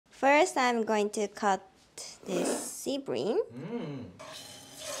First, I'm going to cut this sea bream.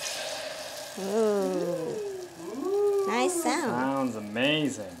 Ooh. Nice sound. Sounds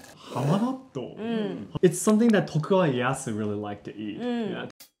amazing. Hama-Natto. It's something that Tokugawa Ieyasu really liked to eat. Yeah.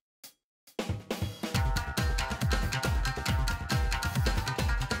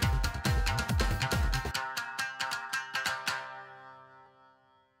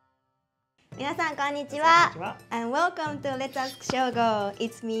 皆さんこんにちは。And welcome to Let's Ask Shogo.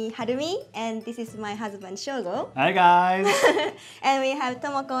 It's me, Harumi, and this is my husband, Shogo. Hi guys. And we have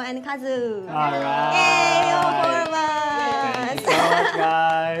Tomoko and Kazu. Alright. Yay, all four of Thank you us. so much,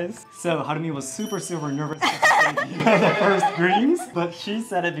 guys. So Harumi was super nervous the first greetings, but she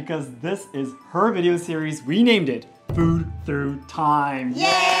said it because this is her video series. We named it Food Through Time. Yay!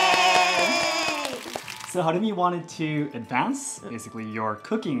 So Harumi wanted to advance basically your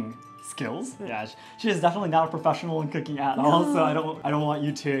cooking skills. Yeah, she is definitely not a professional in cooking at all, so I don't want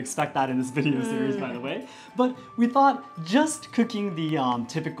you to expect that in this video series, by the way. But we thought just cooking the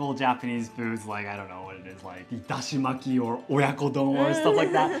typical Japanese foods, like I don't know what it is, like the dashimaki or oyakodon or stuff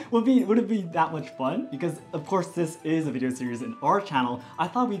like that, wouldn't be that much fun. Because of course this is a video series in our channel. I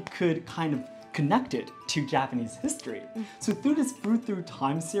thought we could kind of connect it to Japanese history. So through this Food Through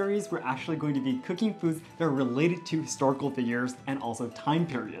Time series, we're actually going to be cooking foods that are related to historical figures and also time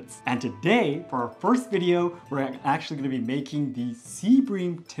periods. And today, for our first video, we're actually going to be making the Sea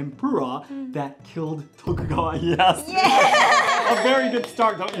Bream Tempura that killed Tokugawa Ieyasu. Yeah! A very good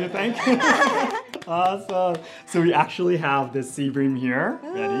start, don't you think? Awesome. So we actually have this Sea Bream here,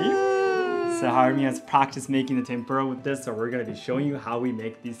 ready? So Harumi has practiced making the tempura with this, so we're going to be showing you how we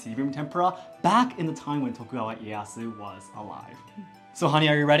make the sea bream tempura back in the time when Tokugawa Ieyasu was alive. So honey,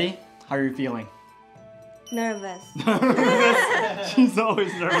 are you ready? How are you feeling? Nervous. Nervous? She's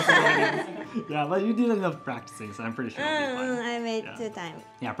always nervous. Yeah, but you did enough practicing, so I'm pretty sure it'll be fine. I made 2 times.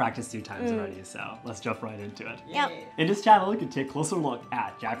 Yeah, practiced 2 times already, so let's jump right into it. Yep. In this channel, you can take a closer look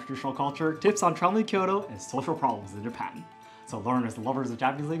at Japanese traditional culture, tips on traveling to Kyoto, and social problems in Japan. So learners and lovers of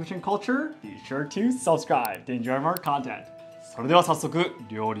Japanese language and culture, be sure to subscribe to enjoy more content. それでは早速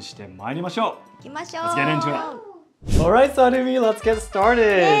料理して参りましょう。行きましょう。 Let's get into it. Alright, Harumi, let's get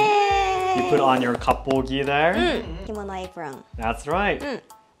started. Yay! You put on your kappogi there. Kimono apron. That's right.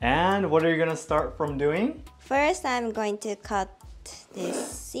 And what are you going to start from doing? First, I'm going to cut this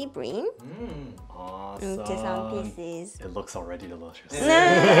sea bream Awesome. into some pieces. It looks already delicious.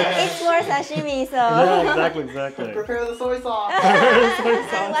 It's for sashimi, so. Yeah, exactly. Prepare the soy sauce.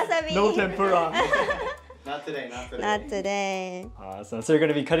 And wasabi. No tempura. Not today, not today. Not today. Awesome. So you're going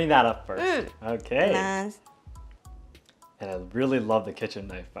to be cutting that up first. Okay. Nice. And I really love the kitchen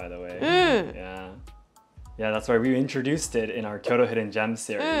knife, by the way. Yeah, that's why we introduced it in our Kyoto Hidden Gems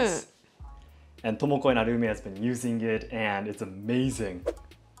series. And Tomoko and Harumi has been using it, and it's amazing.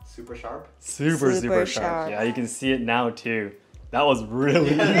 Super sharp? Super sharp. Yeah, you can see it now too. That was really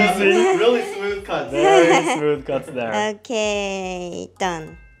easy. Really smooth cuts. Very smooth cuts there. Okay,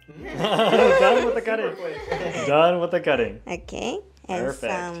 done. Done with the cutting. Done with the cutting. Okay, and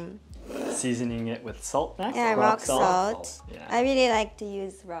Perfect. some Seasoning it with salt next. rock salt. Yeah. I really like to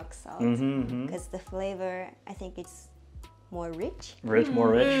use rock salt Mm-hmm. because the flavor, I think it's more rich. More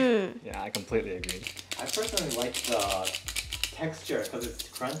rich. Yeah, I completely agree. I personally like the texture because it's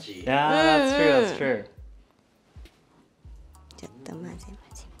crunchy. Yeah, that's true. ちょっと混ぜ混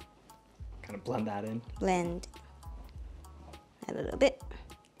ぜ Kind of blend that in. Blend a little bit.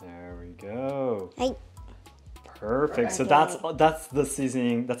 There we go. はい。 Perfect. So that's the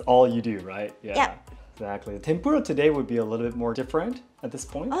seasoning. That's all you do, right? Yeah. Exactly. The tempura today would be a little bit more different at this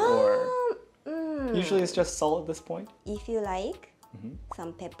point, or usually it's just salt at this point. If you like,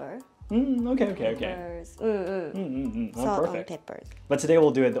 some pepper. Okay. Peppers. Oh, Salt on perfect. peppers. But today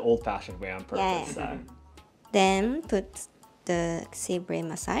we'll do it the old-fashioned way on purpose. Yeah. Then put the sea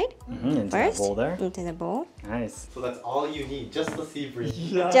bream aside Into first. the bowl there. Into the bowl. Nice. So that's all you need, just the sea bream.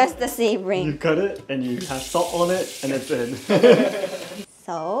 Yeah. Just the sea You bream. cut it and you have salt on it and it's in.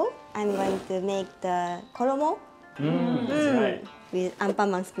 So I'm going to make the koromo That's right. with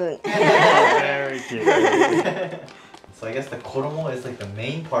anpanman spoon. Very cute. So I guess the koromo is like the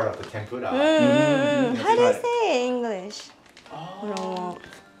main part of the tempura. How do you right. say in English? Oh.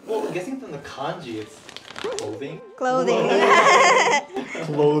 Well, I'm guessing from the kanji, it's clothing. Clothing.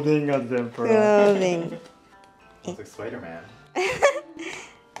 Clothing of the emperor. Clothing. It's like Spider-Man.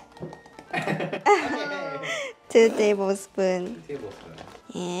 2 tablespoons 2 tablespoons.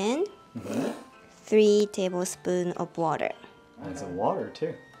 and 3 tablespoons of water. And some water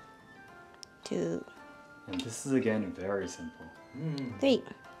too. 2, And this is again very simple. 3,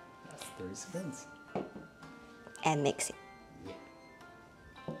 That's 3 spoons. and mix it.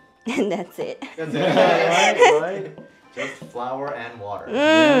 And that's it. That's it. Right? Just flour and water.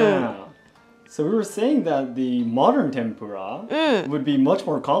 Yeah. So we were saying that the modern tempura would be much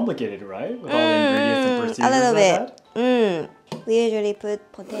more complicated, right? With all the ingredients and procedures A little like bit. that. We usually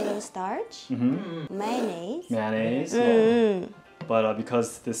put potato starch, mayonnaise. Mayonnaise. Yeah. But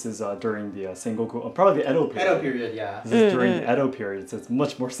because this is during the Sengoku, probably the Edo period. Edo period, yeah. This is during the Edo period, so it's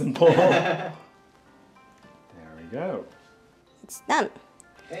much more simple. There we go. It's done.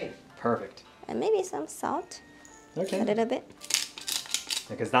 Okay. Perfect. And maybe some salt. Okay. A little bit.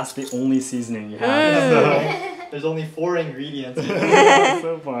 Because that's the only seasoning you have. There's only 4 ingredients.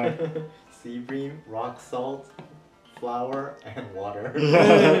 So far. Sea bream, rock salt, flour, and water.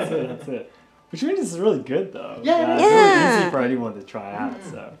 That's it. That's it. Which means it's really good though. Yeah. It's really easy for anyone to try out.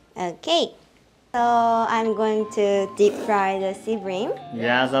 So. Okay. So I'm going to deep fry the sea bream.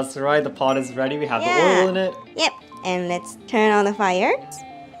 Yeah, that's right. The pot is ready. We have the Yeah. oil in it. Yep. And let's turn on the fire.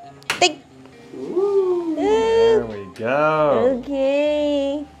 Big. There we go.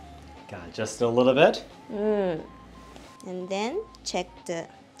 Okay. Got just a little bit. And then check the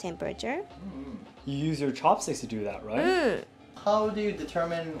temperature. You use your chopsticks to do that, right? How do you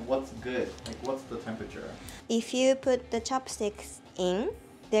determine what's good? Like, what's the temperature? If you put the chopsticks in,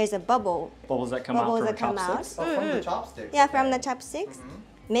 there's a bubble. Bubbles that come Bubbles out that from come chopsticks. Oh, from the chopsticks. Yeah, from the chopsticks.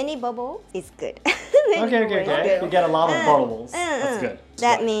 Many bubbles is good. Okay. You get a lot of bubbles. That's good.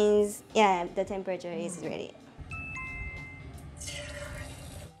 That Right. means, yeah, the temperature is ready.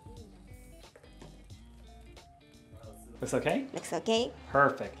 Looks okay? Looks okay.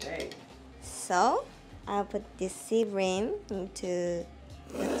 Perfect. Okay. So, I'll put this sea bream into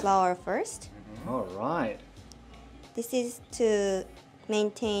the flour first. All right. This is to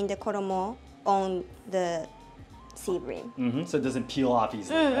maintain the koromo on the sea bream. So it doesn't peel off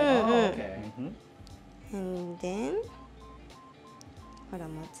easily. Right? Oh, okay. And then,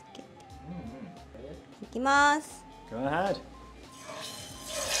 衣つけていきます。 Go ahead.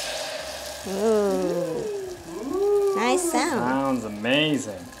 Ooh. Nice sound. Sounds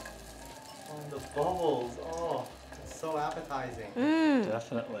amazing. Oh, the bubbles. Oh, it's so appetizing.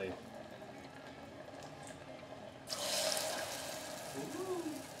 Definitely.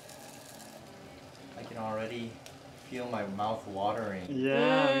 I can already feel my mouth watering.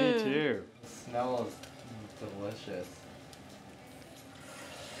 Yeah, me too. It smells delicious.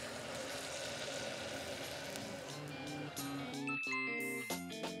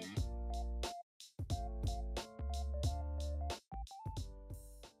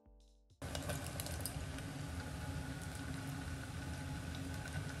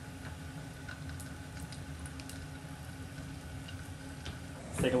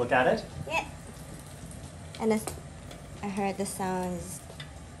 Let's take a look at it. Yeah. And I heard the sound is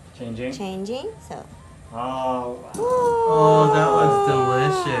Changing. changing, so. Oh, wow. Oh, that was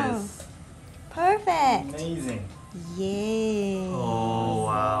delicious. Perfect. Amazing. Yay. Oh,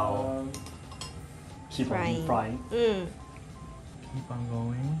 wow. Keep Frying. on frying. Keep on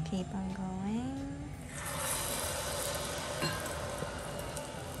going. Keep on going.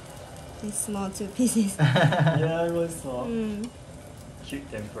 These small 2 pieces. Yeah, I really saw. Mm. Cute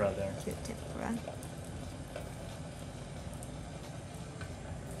tempura there. Cute tempura. Okay.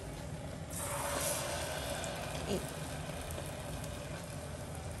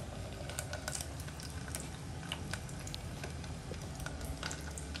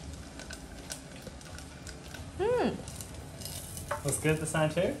 Looks good this time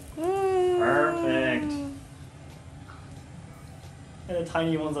too? Mm. Perfect. And the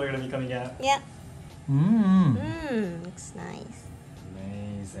tiny ones are going to be coming out. Yeah. Looks nice.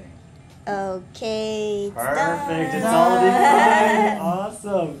 Amazing. Okay, it's Perfect. It's done. already fine.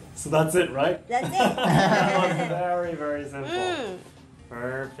 Awesome. So that's it, right? That's That was it. very, very simple.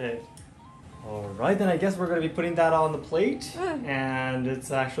 Perfect. All right, then I guess we're going to be putting that on the plate. And it's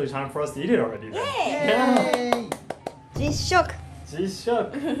actually time for us to eat it already. Then. Yay! Yeah. G-shock. She's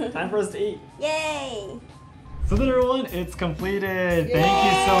shook. Time for us to eat. Yay! So then everyone, it's completed. Thank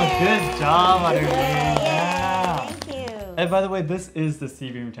you so much. Good job, Harumi. Yeah. Thank you. And by the way, this is the sea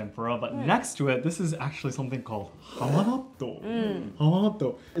bream tempura, but next to it, this is actually something called Hama-Natto.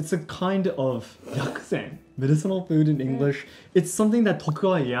 Hama-Natto. It's a kind of yakusen, medicinal food in English. It's something that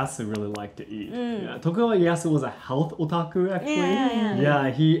Tokugawa Ieyasu really liked to eat. Yeah, Tokugawa Ieyasu was a health otaku, actually. Yeah,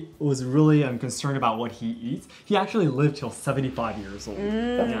 he was really concerned about what he eats. He actually lived till 75 years old.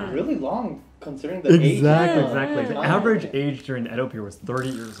 That's really long considering the age. Exactly. The average age during the Edo period was 30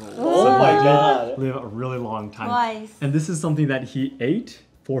 years old. Oh So my he did God. live a really long time. Twice. And this is something that he ate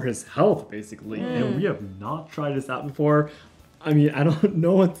for his health, basically. And we have not tried this out before. I mean, I don't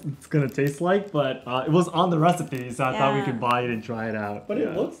know what it's gonna taste like, but it was on the recipe, so I thought we could buy it and try it out. But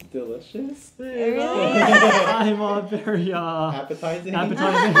it looks delicious. Really? I'm very Appetizing.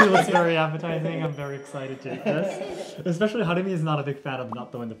 appetizing. It looks very appetizing. I'm very excited to eat this. Especially Harumi is not a big fan of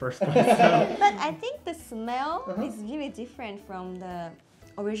natto in the first place. So. But I think the smell is really different from the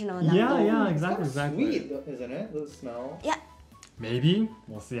original natto. Yeah, It's exactly, exactly. sweet, isn't it? The smell. Yeah. Maybe.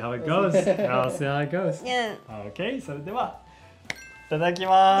 We'll see how it goes. I'll see how it goes. Yeah. Okay, それでは。いただき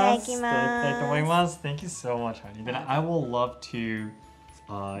ます。いただきます。いただきたいと思います。Thank you so much, honey. Then I will love to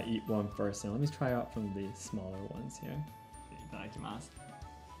eat one first. And let me try out from the smaller ones here. いただきます。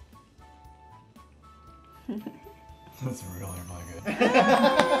That's really, really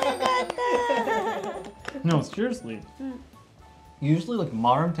good. No, seriously. Usually, like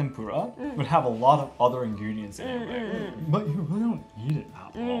modern tempura would have a lot of other ingredients in it, right? But you really don't need it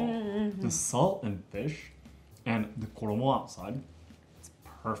at all. The salt and fish and the koromo outside, it's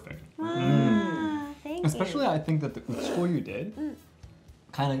perfect. Thank you. Especially, I think that the utsuko you did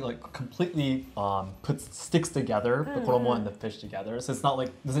kind of like completely sticks together the koromo and the fish together, so it's not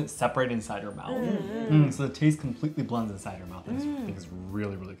like doesn't separate inside your mouth. So the taste completely blends inside your mouth, and I think it's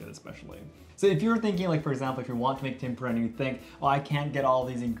really, really good, especially. So if you're thinking, like for example, if you want to make tempura and you think, oh, I can't get all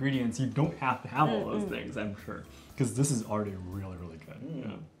these ingredients, you don't have to have all those things, I'm sure, because this is already really, really good.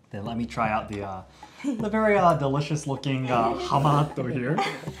 Yeah. Then let me try out the very delicious looking Hama-Natto here.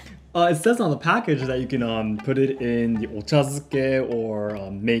 It says on the package that you can put it in the ochazuke or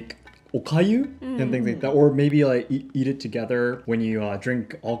make okayu and things like that, or maybe like eat it together when you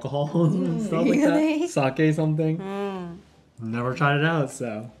drink alcohol and stuff like that. Sake something. Never tried it out,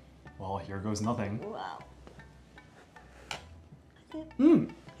 so well, here goes nothing. Wow.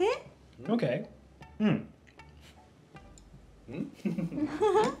 Okay.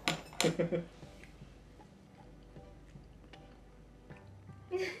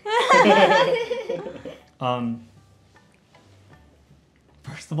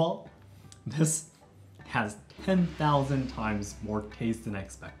 First of all, this has 10,000 times more taste than I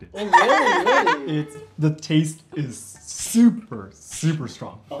expected. Oh, really? The taste is super, super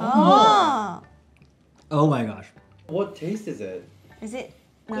strong. Oh. Oh my gosh. What taste is it? Is it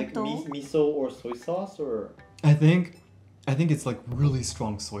Like natto? miso or soy sauce or? I think it's like really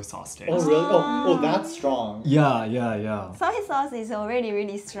strong soy sauce taste. Oh really? Oh, that's strong. Yeah. Soy sauce is already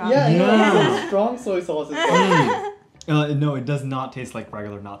really strong. Yeah. Strong soy sauce is strong. No, it does not taste like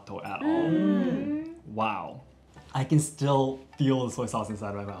regular natto at all. Wow. I can still feel the soy sauce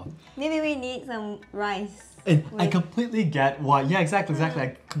inside my mouth. Maybe we need some rice. And I completely get why. Yeah, exactly.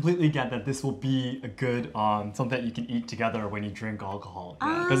 I completely get that this will be a good something that you can eat together when you drink alcohol.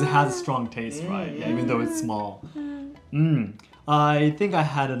 Because it has a strong taste, right? Yeah, even though it's small. I think I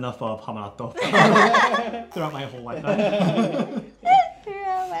had enough of Hama-Natto throughout my whole lifetime.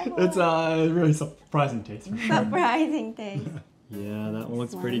 It's a really surprising taste for sure. Surprising taste. Yeah, that one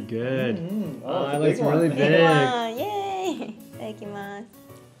looks pretty good. Oh, it it's looks a big one. really Big big. one. Yay! Itadakimasu.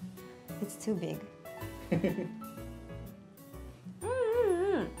 It's too big.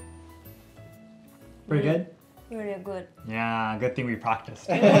 Pretty good? Really good. Yeah, good thing we practiced.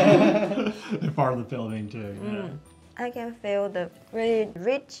 Part of the filming too. Yeah. I can feel the really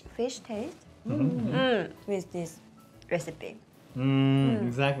rich fish taste with this recipe.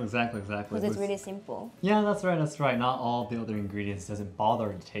 Exactly. Because it's really simple. Yeah, that's right. Not all the other ingredients doesn't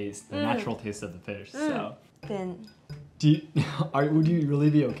bother to taste the natural taste of the fish. So, Then would you really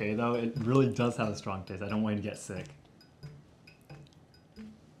be okay though? It really does have a strong taste. I don't want you to get sick.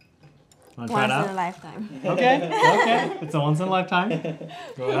 Want to try it once out? in a lifetime. Okay. It's a once in a lifetime.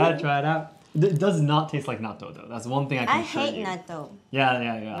 Go ahead, try it out. It does not taste like natto though. That's one thing I can I assure hate you. natto. Yeah.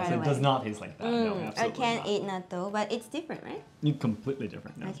 Right So it away. does not taste like that. No, I absolutely can't not. eat natto, but it's different, right? You're completely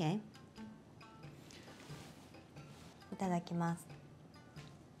different. No. Okay. Itadakimasu.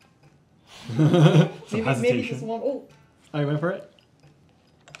 Some Maybe hesitation. this one. Oh, Oh, you went for it?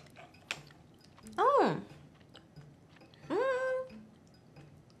 Oh.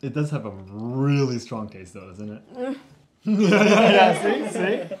 It does have a really strong taste though, doesn't it? Yeah,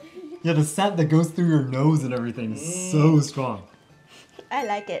 see? Yeah, the scent that goes through your nose and everything is so strong. I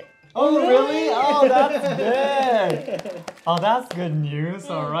like it. Oh, really? Oh, that's good. Oh, that's good news.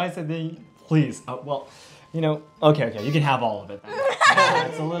 All right, so then, please, well, okay, you can have all of it then.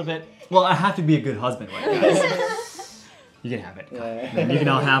 It's a little bit, well, I have to be a good husband, right, guys? You can have it. Yeah. Then you can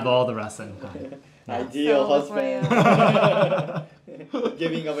all have all the rest then. ideal So for you. husband.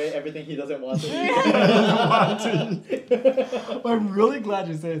 Giving away everything he doesn't want to eat. I'm really glad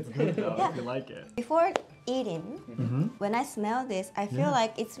you say it's good though, if you like it. Before eating, when I smell this, I feel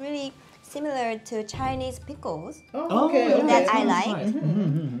like it's really similar to Chinese pickles Oh, okay. that I okay. like.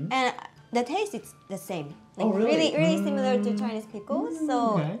 Mm-hmm. And the taste is the same. Like Oh, really? really similar to Chinese pickles. So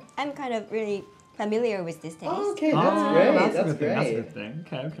okay. I'm kind of really familiar with this taste. Oh, okay, that's great. That's, That's a good thing. That's a great. good thing.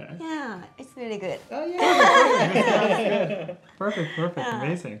 Okay. Yeah, it's really good. Oh yeah. Perfect.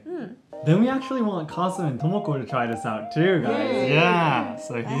 Amazing. Then we actually want Kazu and Tomoko to try this out too, guys. Yeah.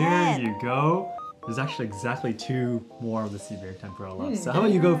 So here ahead. you go. There's actually exactly 2 more of the sea bream tempura left. So how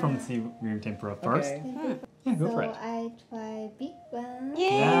about you go from the sea bream tempura first? Okay. Yeah, go for So it. I try big one.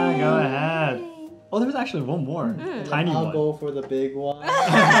 Yay! Yeah, go ahead. Oh, there's actually one more. Tiny I'll one. go for the big one.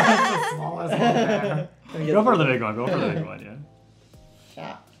 That's the smallest one there. Go for the big one. Go for the big one, yeah.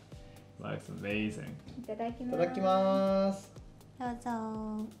 Yeah. That's amazing. いただきます。いただきます。どうぞ。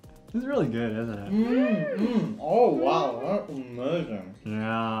 It's really good, isn't it? Oh wow, that's amazing.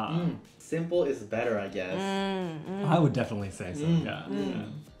 Yeah. Simple is better, I guess. I would definitely say so, yeah.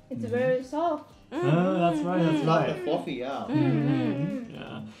 It's very soft. Oh, that's right, that's Not right. the fluffy, yeah.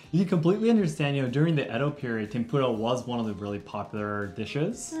 Yeah. You can completely understand, during the Edo period, tempura was one of the really popular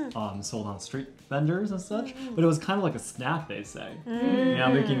dishes sold on street vendors and such, but it was kind of like a snack, they say.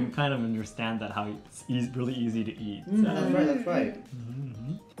 Yeah, we can kind of understand that how it's really easy to eat. So. That's right.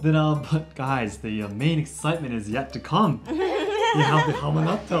 Then, but guys, the main excitement is yet to come. You have the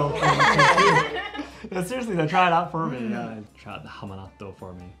Hama-Natto. Yeah, seriously, now try it out for me. Yeah, try out the Hama-Natto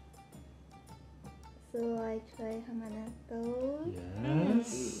for me. So I try Hama-Natto.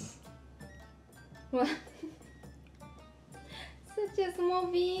 Yes. Wow. Such a small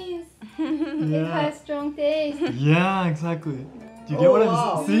beans. It has strong taste. Yeah, exactly. Do you get what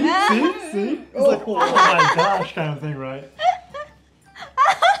I'm saying? See? It's like, oh my gosh, kind of thing, right?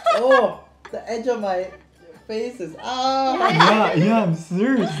 Oh, the edge of my face is Yeah,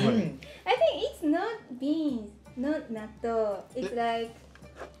 seriously. I think it's not beans, not natto. It's like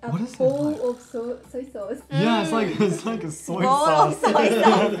a What is it bowl like? of soy sauce. Yeah, it's like a soy Bowl of sauce. soy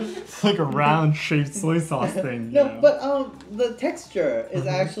sauce. It's like a round shaped soy sauce thing. No, but the texture is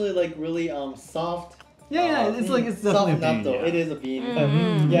actually like really soft. Yeah, it's like it's definitely a soft bean. natto. Yeah. It is a bean. But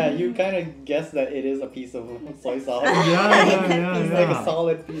yeah, you kind of guess that it is a piece of soy sauce. Yeah. It's like a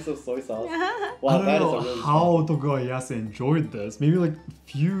solid piece of soy sauce. I Wow, don't that is know a really how Tokugawa Ieyasu enjoyed this. Maybe like a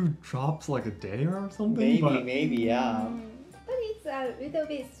few drops like a day or something. maybe, yeah. But it's a little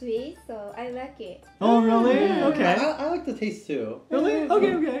bit sweet, so I like it. Oh really? Okay. I like the taste too. Really?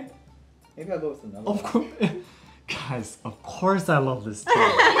 Okay. Maybe I'll go with another Of one. course. Guys, of course I love this too.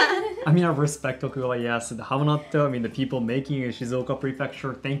 I mean, I respect Tokugawa Ieyasu, the Hama-Natto, the people making it in Shizuoka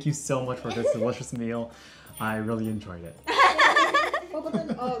Prefecture. Thank you so much for this delicious meal. I really enjoyed it. Oh, but then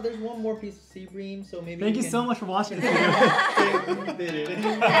there's one more piece of sea bream, so maybe. Thank you so much for watching this video.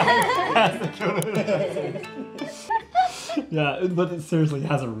 Yeah, but it seriously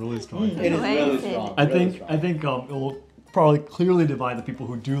has a really strong taste. It is really strong. I really think strong. it will probably clearly divide the people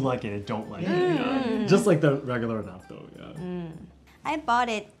who do like it and don't like it. Yeah. Just like the regular natto. Yeah. I bought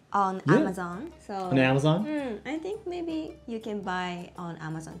it on Yeah. Amazon. So On Amazon? I think maybe you can buy on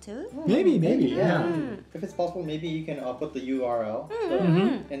Amazon too. Maybe. Yeah. Yeah. If it's possible, maybe you can put the URL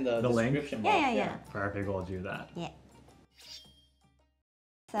in the link? description box. Yeah. Perfect, we'll do that.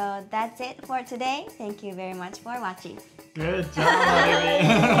 So that's it for today. Thank you very much for watching. Good job, Harumi.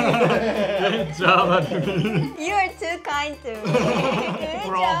 Good job, Harumi. You are too kind to me. Good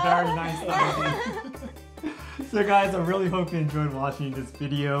We're all job. very nice. So guys, I really hope you enjoyed watching this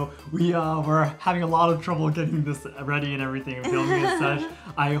video. We were having a lot of trouble getting this ready and everything and filming and such.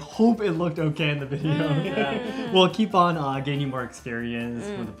 I hope it looked okay in the video. Yeah. We'll keep on gaining more experience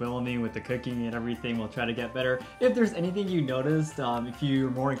with the filming, with the cooking and everything. We'll try to get better. If there's anything you noticed, if you're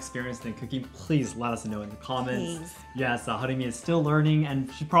more experienced in cooking, please let us know in the comments. Please. Yes, Harumi is still learning and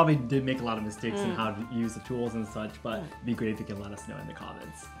she probably did make a lot of mistakes in how to use the tools and such, but it'd be great if you can let us know in the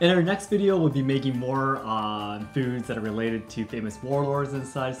comments. In our next video, we'll be making more foods that are related to famous warlords and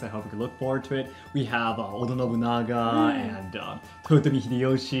such, so I hope you can look forward to it. We have Oda Nobunaga and Toyotomi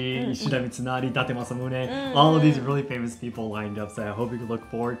Hideyoshi, Ishida Mitsunari, Date Masamune, all of these really famous people lined up, so I hope you can look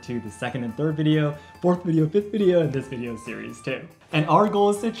forward to the second and third video, fourth video, fifth video, and this video series too. And our goal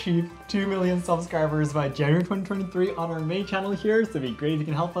is to achieve 2 million subscribers by January 2023 on our main channel here, so it'd be great if you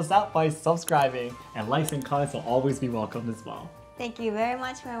can help us out by subscribing, and likes and comments will always be welcome as well. Thank you very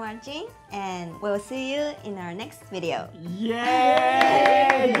much for watching, and we'll see you in our next video.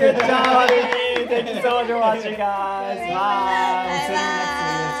 Yay! Good job, Harumi! Thank you so much for watching, guys. Bye. See you in the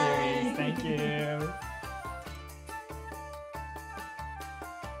next video.